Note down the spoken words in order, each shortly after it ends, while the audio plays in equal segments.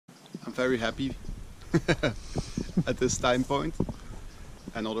I'm very happy at this time point,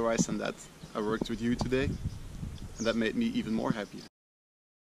 and otherwise than that, I worked with you today, and that made me even more happy.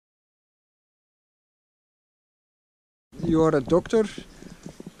 You are a doctor.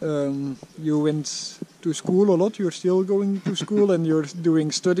 You went to school a lot. You're still going to school and you're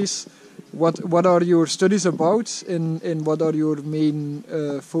doing studies. What are your studies about, and what are your main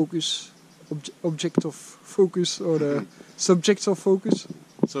object of focus, or subjects of focus?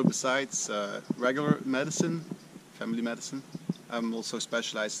 So besides regular medicine, family medicine, I'm also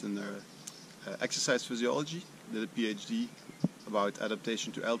specialized in exercise physiology. Did a PhD about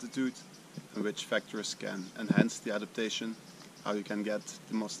adaptation to altitude and which factors can enhance the adaptation, how you can get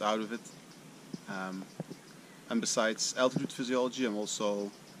the most out of it. And besides altitude physiology, I'm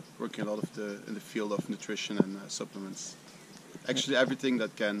also working a lot in the field of nutrition and supplements. Actually, everything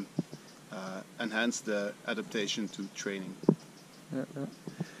that can enhance the adaptation to training. Yeah, yeah.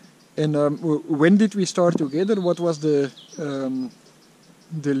 And when did we start together? What was the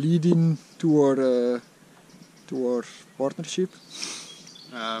lead-in to our partnership?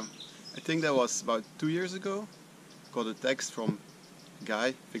 I think that was about 2 years ago. Got a text from a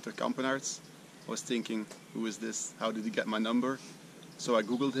guy, Victor Kampenaerts. I was thinking, who is this? How did he get my number? So I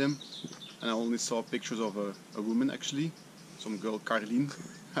googled him, and I only saw pictures of a woman, actually, some girl, Carlien.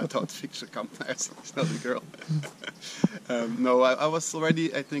 I thought Victor Kampenaerts is not a girl. No, I was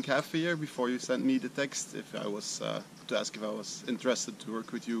already, I think, half a year before you sent me the text to ask if I was interested to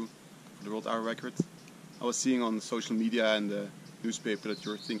work with you for the World Hour Record. I was seeing on social media and the newspaper that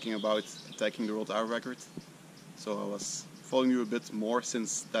you were thinking about attacking the World Hour Record. So I was following you a bit more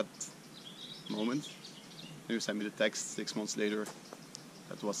since that moment. And you sent me the text 6 months later.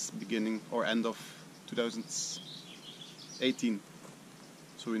 That was beginning or end of 2018.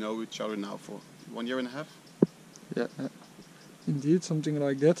 So we know each other now for 1.5 years. Yeah, indeed, something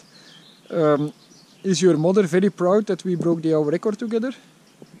like that. Is your mother very proud that we broke the hour record together?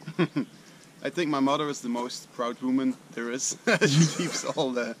 I think my mother is the most proud woman there is. She keeps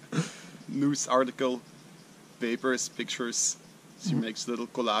all the news article, papers, pictures. She makes little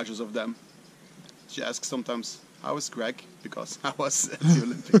collages of them. She asks sometimes, how is Greg? Because I was at the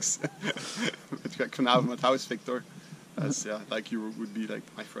Olympics. With Greg van Avermaet, how is Victor? As like you would be like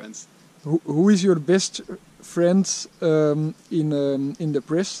my friends. Who is your best friend in the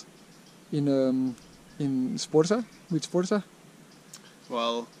press? In Sporza? With Sporza?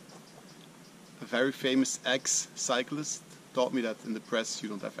 Well, a very famous ex-cyclist taught me that in the press you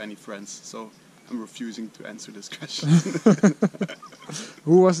don't have any friends, so I'm refusing to answer this question.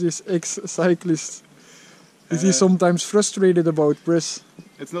 Who was this ex-cyclist? Is he sometimes frustrated about press?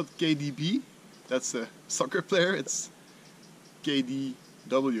 It's not KDB, that's a soccer player, it's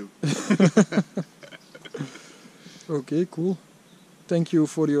KDW. Okay, cool. Thank you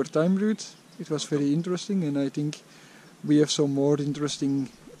for your time, Ruud. It was very interesting, and I think we have some more interesting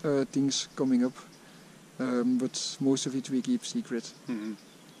things coming up. But most of it we keep secret.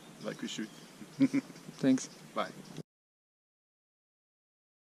 Like we should. Thanks. Bye.